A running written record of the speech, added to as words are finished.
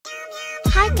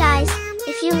Hi guys,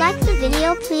 if you like the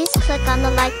video please click on the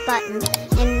like button,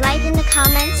 and write in the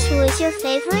comments who is your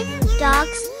favorite,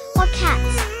 dogs or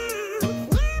cats.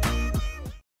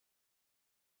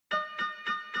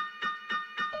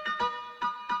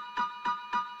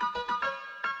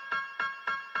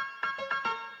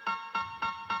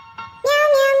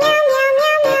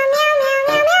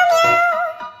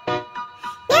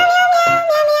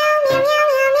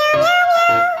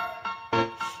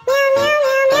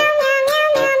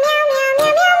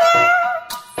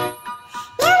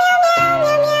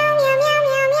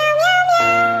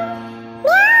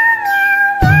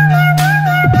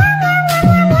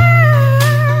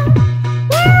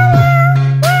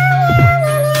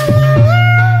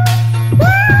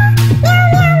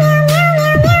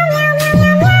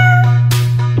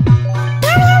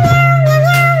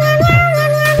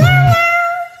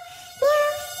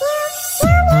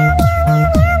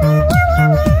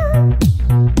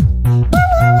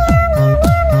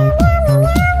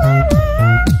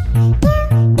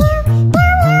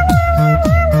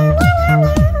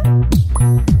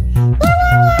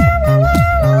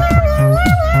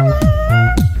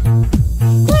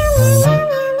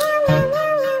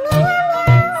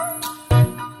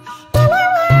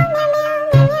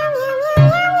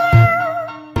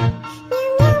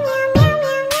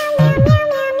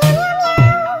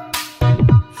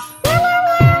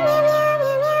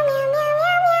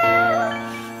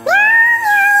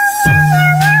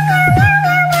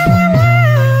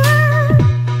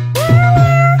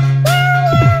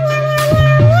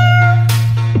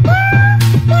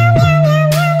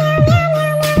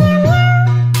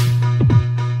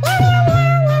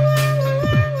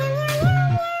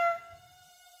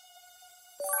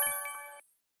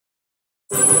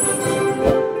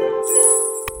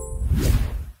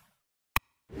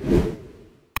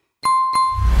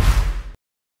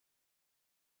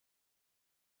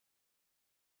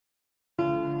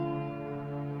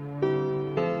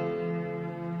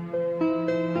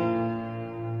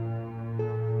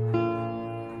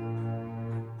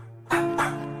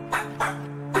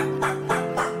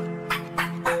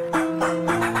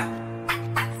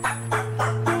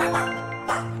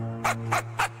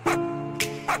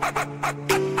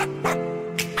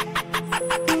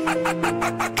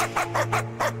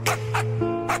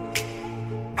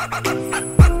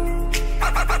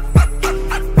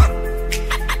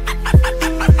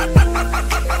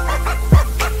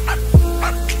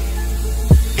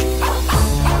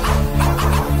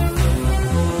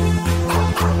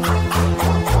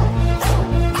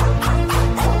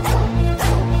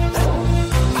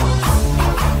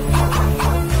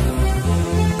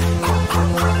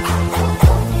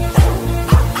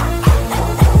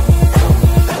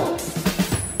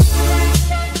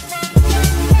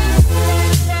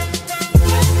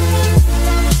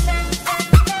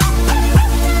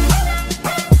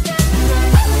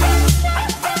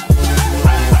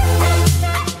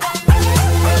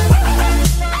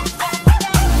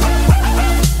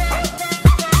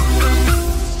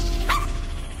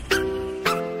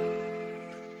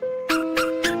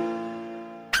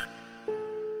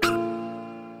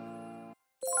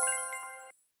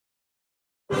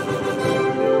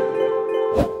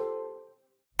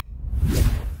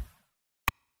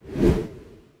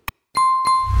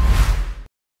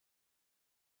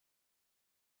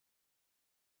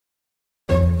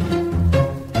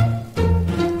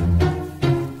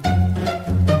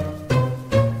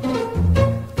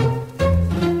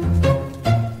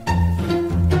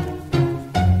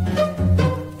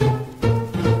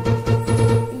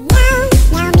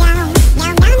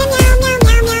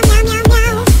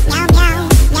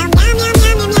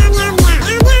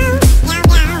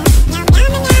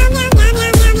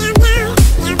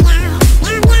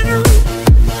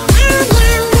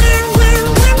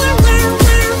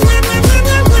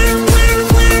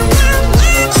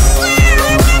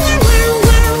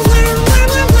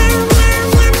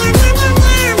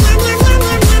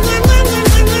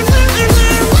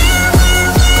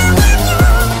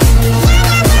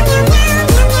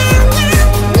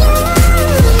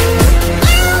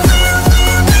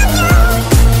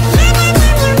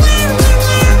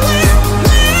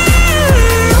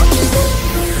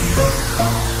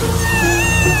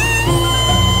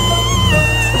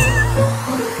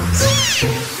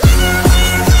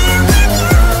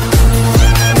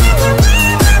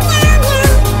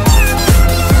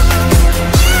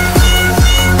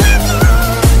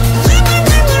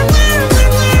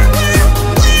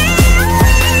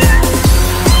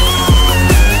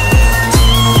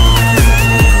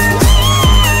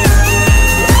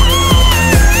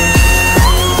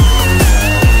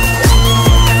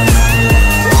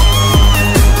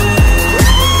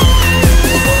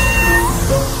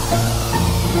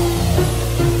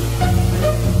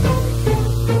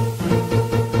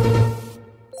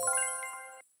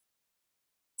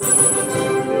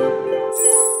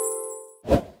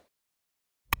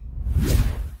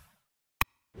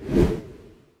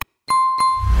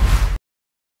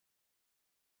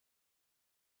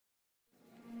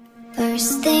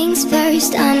 First things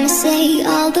first, I'ma say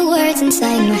all the words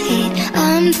inside my head.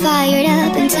 I'm fired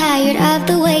up and tired of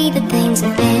the way that things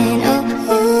have been. Oh,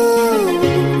 ooh,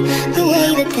 the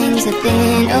way that things have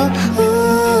been. Oh,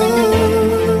 ooh.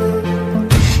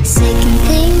 Second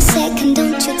thing second,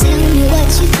 don't you tell me what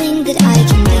you think that I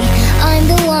can be. I'm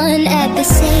the one at the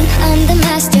same, I'm the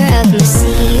master of my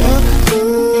sea. Oh,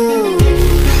 ooh,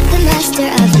 the master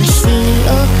of my sea.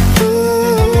 Oh,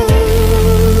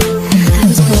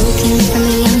 from a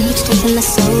young age, taking my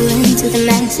soul into the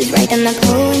masses, writing my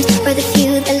poems for the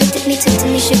few that looked at me, took to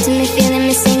me, shook to me, feeling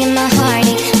me, singing my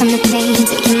heartache. From the pain,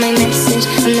 taking my message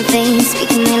from the veins,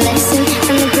 speaking my lesson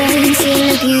from the brain, seeing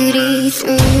the beauty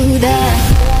through the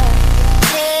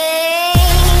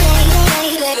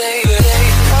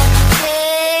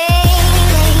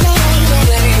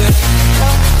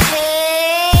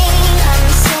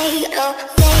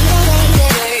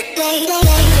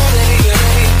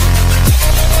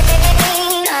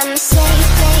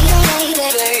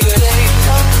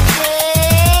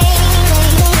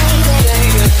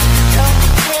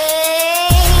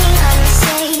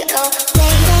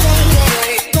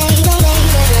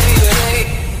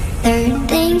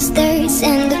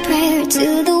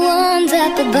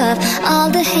above. All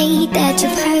the hate that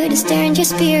you've heard has turned your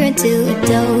spirit to a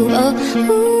dove. Oh,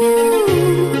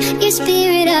 ooh, your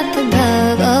spirit up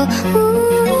above. Oh, ooh.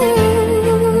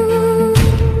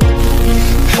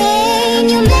 Hey,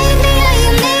 you made me a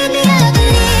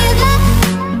believer,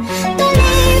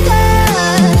 believer.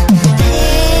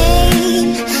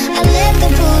 Hey, I let the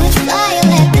bullets fly, I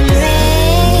let them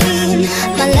rain.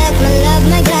 My love,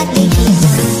 my gladly keep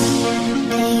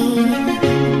pain.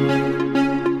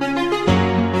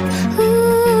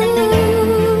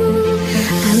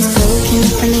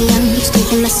 From a young age,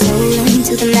 taking my soul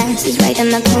into the masses, writing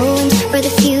my poems for the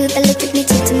few that looked at me,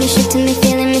 took to me, shook to me,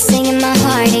 feeling me, singing my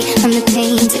heartache. From the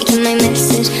pain, taking my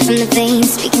message from the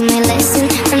veins,